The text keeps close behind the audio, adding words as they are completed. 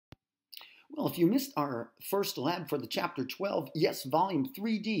Well, if you missed our first lab for the chapter 12, yes, volume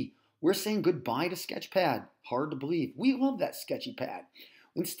 3D, we're saying goodbye to Sketchpad. Hard to believe. We love that sketchy pad.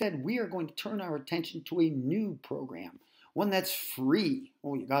 Instead, we are going to turn our attention to a new program, one that's free.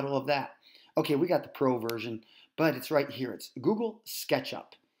 Oh, you gotta love that. Okay, we got the pro version, but it's right here. It's Google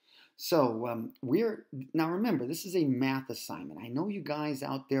Sketchup. So we're now remember this is a math assignment. I know you guys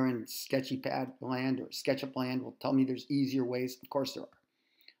out there in Sketchypad land or Sketchup land will tell me there's easier ways. Of course there are.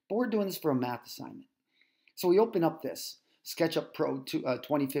 But we're doing this for a math assignment. So we open up this SketchUp Pro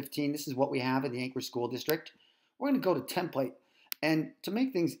 2015. This is what we have in the Anchorage School District. We're going to go to template. And to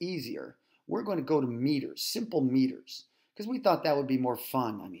make things easier, we're going to go to meters, simple meters, because we thought that would be more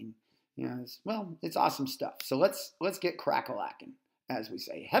fun. I mean, you know, it's awesome stuff. So let's get crack-a-lackin', as we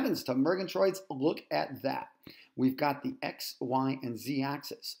say. Heavens to Murgatroyds, look at that. We've got the X, Y, and Z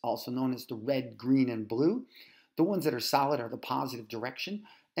axis, also known as the red, green, and blue. The ones that are solid are the positive direction,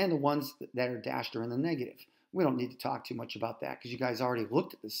 and the ones that are dashed are in the negative. We don't need to talk too much about that because you guys already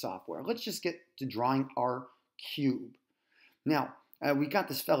looked at the software. Let's just get to drawing our cube. Now, we got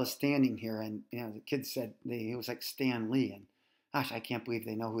this fella standing here, and the kids said he was like Stan Lee, and gosh, I can't believe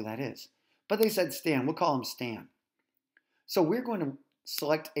they know who that is. But they said Stan. We'll call him Stan. So we're going to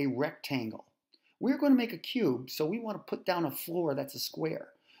select a rectangle. We're going to make a cube, so we want to put down a floor that's a square.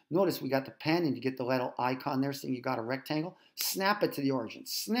 Notice we got the pen, and you get the little icon there saying you got a rectangle. Snap it to the origin.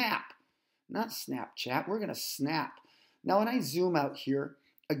 Snap. Not Snapchat. We're going to snap. Now, when I zoom out here,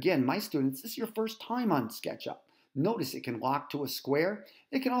 again, my students, this is your first time on SketchUp. Notice it can lock to a square.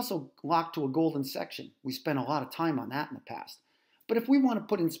 It can also lock to a golden section. We spent a lot of time on that in the past. But if we want to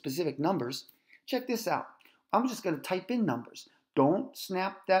put in specific numbers, check this out. I'm just going to type in numbers. Don't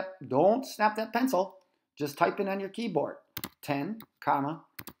snap that pencil. Just type in on your keyboard. 10, comma,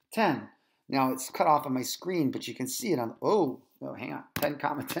 10. Now it's cut off on my screen, but you can see it on, hang on, 10,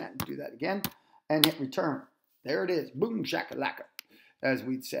 comma, 10. Do that again and hit return. There it is. Boom, shakalaka, as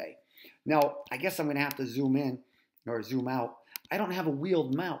we'd say. Now, I guess I'm going to have to zoom in or zoom out. I don't have a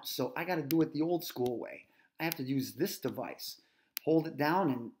wheeled mouse, so I got to do it the old school way. I have to use this device. Hold it down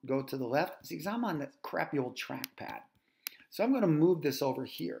and go to the left. See, because I'm on that crappy old trackpad. So I'm going to move this over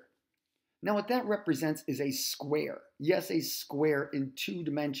here. Now what that represents is a square. Yes, a square in 2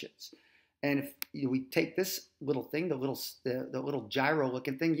 dimensions. And if we take this little thing, the little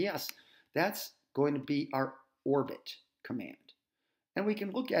gyro-looking thing, yes, that's going to be our orbit command. And we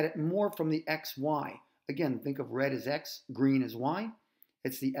can look at it more from the XY. Again, think of red as X, green as Y.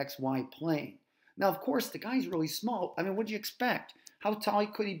 It's the XY plane. Now, of course, the guy's really small. I mean, what do you expect? How tall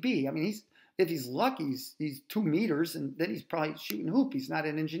could he be? I mean, if he's lucky, he's 2 meters, and then he's probably shooting hoop. He's not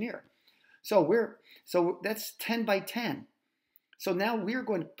an engineer. So that's 10 by 10. So now we're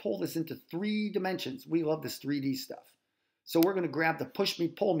going to pull this into 3 dimensions. We love this 3D stuff. So we're going to grab the push me,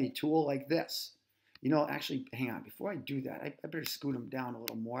 pull me tool like this. Actually, hang on. Before I do that, I better scoot him down a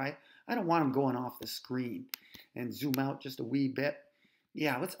little more. I don't want him going off the screen. And zoom out just a wee bit.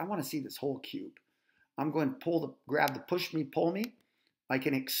 Yeah, I want to see this whole cube. I'm going to grab the push me, pull me. I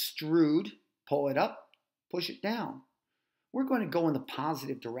can extrude, pull it up, push it down. We're going to go in the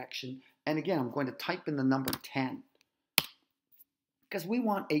positive direction. And again, I'm going to type in the number 10. Because we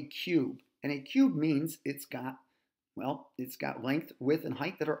want a cube. And a cube means it's got length, width, and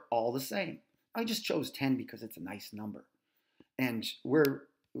height that are all the same. I just chose 10 because it's a nice number. And we're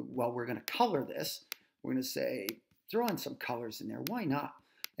going to color this. We're going to say, throw in some colors in there. Why not?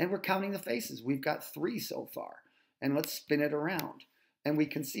 And we're counting the faces. We've got 3 so far. And let's spin it around. And we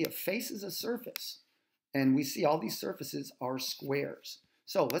can see a face is a surface. And we see all these surfaces are squares.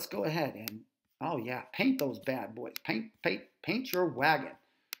 So let's go ahead and, oh yeah, paint those bad boys. Paint your wagon.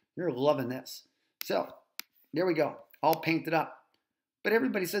 You're loving this. So there we go. All painted up. But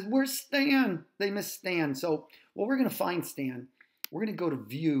everybody says, where's Stan? They miss Stan. So, we're going to find Stan. We're going to go to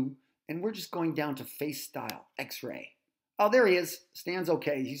View, and we're just going down to Face Style, X-Ray. Oh, there he is. Stan's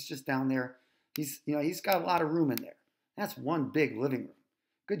okay. He's just down there. He's got a lot of room in there. That's one big living room.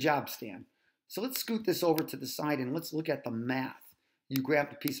 Good job, Stan. So let's scoot this over to the side, and let's look at the math. You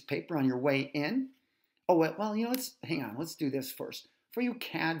grabbed a piece of paper on your way in. Oh, well, hang on. Let's do this first. For you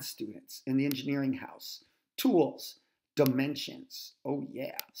CAD students in the engineering house, tools, dimensions. Oh,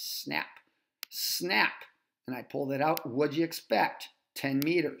 yeah. Snap. Snap. And I pulled it out. What'd you expect? 10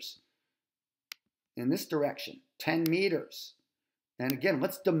 meters. In this direction, 10 meters. And again,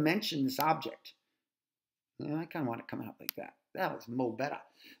 let's dimension this object. I kind of want it coming out like that. That was mo better.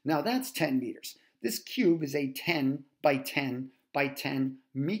 Now that's 10 meters. This cube is a 10 by 10 by 10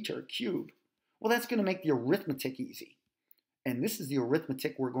 meter cube. Well, that's going to make the arithmetic easy. And this is the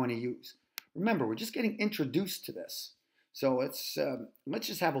arithmetic we're going to use. Remember, we're just getting introduced to this. So let's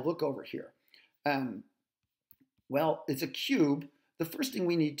just have a look over here. Um, well, it's a cube. The first thing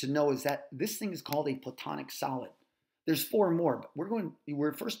we need to know is that this thing is called a Platonic solid. There's four more, but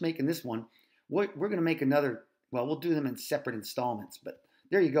we're first making this one. We're going to make another. Well, we'll do them in separate installments, but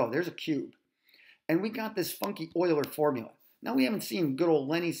there you go. There's a cube. And we got this funky Euler formula. Now, we haven't seen good old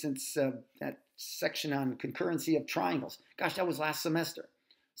Lenny since that section on concurrency of triangles. Gosh, that was last semester.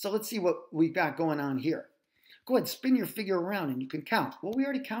 So let's see what we got going on here. Go ahead, spin your figure around and you can count. Well, we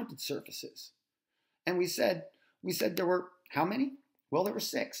already counted surfaces. And we said there were how many? Well, there were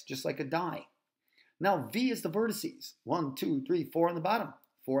 6, just like a die. Now, V is the vertices. 1, 2, 3, 4 on the bottom.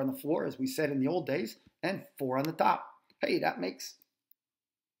 4 on the floor, as we said in the old days, and 4 on the top. Hey, that makes,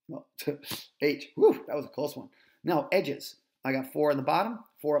 well, 8. Whew, that was a close one. Now, edges. I got 4 on the bottom,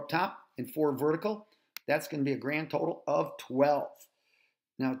 4 up top, and 4 vertical. That's going to be a grand total of 12.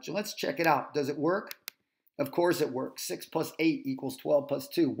 Now, let's check it out. Does it work? Of course it works. 6 plus 8 equals 12 plus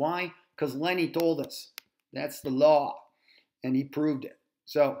 2. Why? Because Lenny told us. That's the law. And he proved it.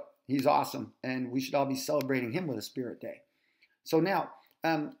 So he's awesome. And we should all be celebrating him with a Spirit Day. So now,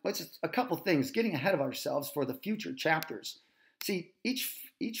 let's just a couple things. Getting ahead of ourselves for the future chapters. See,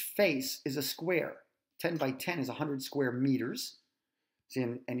 each face is a square. 10 by 10 is 100 square meters. See,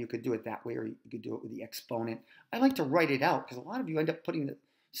 and you could do it that way, or you could do it with the exponent. I like to write it out because a lot of you end up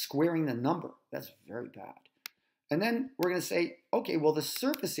squaring the number. That's very bad. And then we're going to say, okay, well, the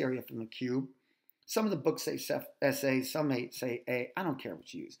surface area from the cube, some of the books say SA, some may say A. I don't care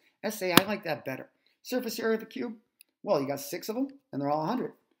what you use. SA, I like that better. Surface area of the cube, well, you got 6 of them, and they're all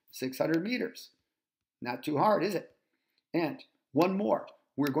 100. 600 meters. Not too hard, is it? And one more.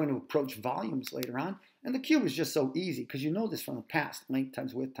 We're going to approach volumes later on. And the cube is just so easy because you know this from the past. Length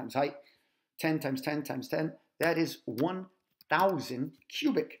times width times height. 10 times 10 times 10. That is 1,000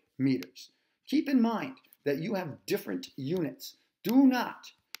 cubic meters. Keep in mind that you have different units. Do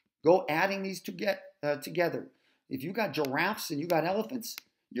not go adding these together. If you got giraffes and you got elephants,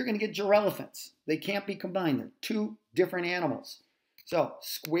 you're going to get girelephants. They can't be combined. They're 2 different animals. So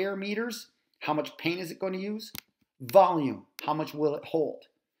square meters, how much paint is it going to use? Volume, how much will it hold?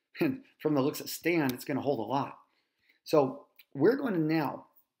 And from the looks of Stan, it's going to hold a lot. So we're going to now,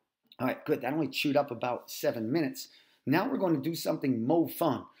 all right, good. That only chewed up about 7 minutes. Now we're going to do something mo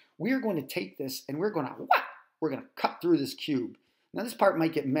fun. We are going to take this and we're going to cut through this cube. Now this part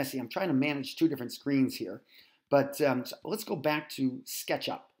might get messy. I'm trying to manage 2 different screens here. But so let's go back to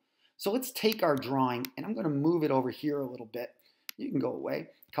SketchUp. So let's take our drawing and I'm going to move it over here a little bit. You can go away,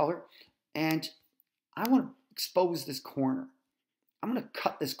 color. And I want to expose this corner. I'm going to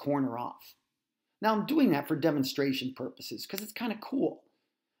cut this corner off. Now I'm doing that for demonstration purposes because it's kind of cool.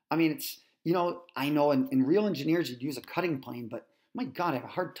 I mean, it's, you know, I know in real engineers you'd use a cutting plane, but my God, I have a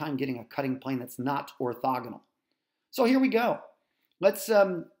hard time getting a cutting plane that's not orthogonal. So here we go. Let's, what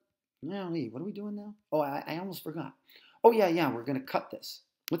are we doing now? Oh, I almost forgot. Oh, yeah, we're going to cut this.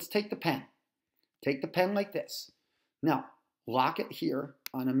 Let's take the pen. Take the pen like this. Now, lock it here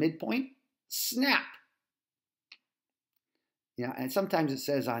on a midpoint. Snap. Yeah, and sometimes it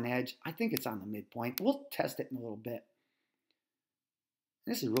says on edge. I think it's on the midpoint. We'll test it in a little bit.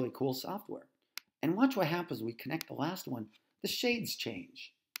 This is really cool software. And watch what happens when we connect the last one. The shades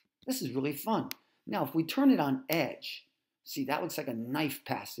change. This is really fun. Now, if we turn it on edge, see, that looks like a knife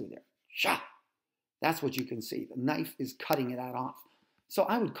passed through there. Shah! That's what you can see. The knife is cutting that off. So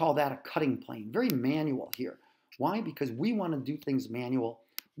I would call that a cutting plane. Very manual here. Why? Because we want to do things manual.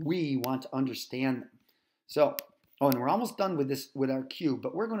 We want to understand them. So, oh, and we're almost done with this, with our cube,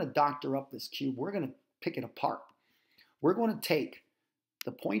 but we're going to doctor up this cube. We're going to pick it apart. We're going to take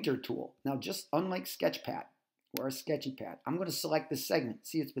the pointer tool. Now, just unlike Sketchpad or a sketchy pad, I'm going to select this segment.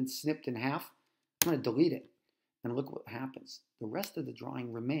 See, it's been snipped in half. I'm going to delete it. And look what happens. The rest of the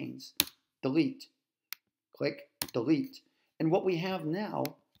drawing remains. Delete. Click, delete. And what we have now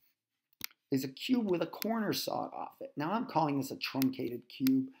is a cube with a corner sawed off it. Now I'm calling this a truncated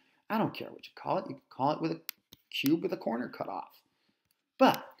cube. I don't care what you call it. You can call it with a cube with a corner cut off.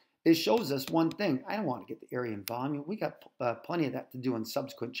 But it shows us one thing. I don't want to get the area and volume. We got plenty of that to do in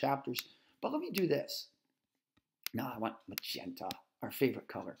subsequent chapters. But let me do this. Now I want magenta, our favorite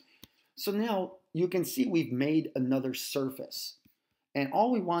color. So now you can see we've made another surface. And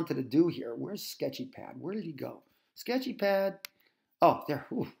all we wanted to do here, where's Sketchypad? Where did he go? Sketchypad. Oh, there.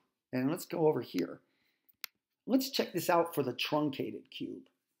 Ooh. And let's go over here. Let's check this out for the truncated cube.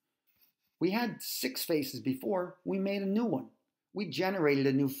 We had 6 faces before. We made a new one. We generated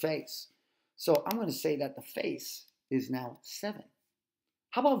a new face. So I'm going to say that the face is now 7.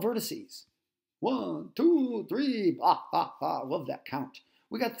 How about vertices? 1, 2, 3. Love that count.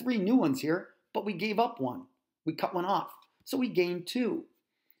 We got 3 new ones here, but we gave up one. We cut one off. So we gained 2.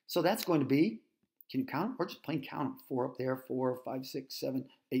 So that's going to be Can you count them? Or just plain count them. 4 up there, 4, 5, 6, 7,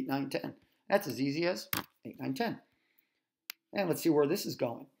 8, 9, 10. That's as easy as 8, 9, 10. And let's see where this is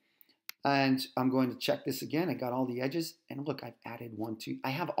going. And I'm going to check this again. I got all the edges. And look, I've added 1, 2. I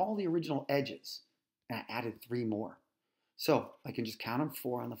have all the original edges. And I added 3 more. So I can just count them.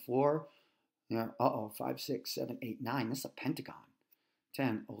 4 on the floor. Yeah, 5, 6, 7, 8, 9. This is a pentagon.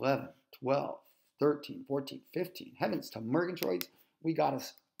 10, 11, 12, 13, 14, 15. Heavens to Murgatroyds. We got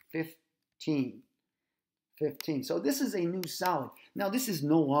us 15. 15. So this is a new solid. Now this is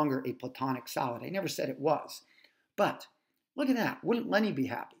no longer a Platonic solid. I never said it was. But look at that. Wouldn't Lenny be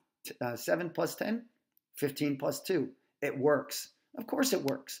happy? 7 plus 10, 15 plus 2. It works. Of course it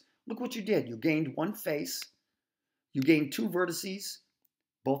works. Look what you did. You gained 1 face. You gained 2 vertices,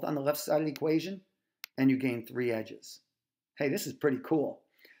 both on the left side of the equation, and you gained 3 edges. Hey, this is pretty cool.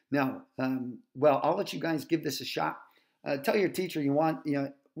 Now, well, I'll let you guys give this a shot. Tell your teacher you want,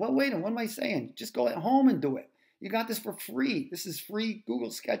 well, wait, what am I saying? Just go at home and do it. You got this for free. This is free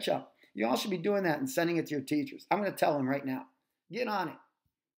Google Sketchup. You all should be doing that and sending it to your teachers. I'm going to tell them right now. Get on it.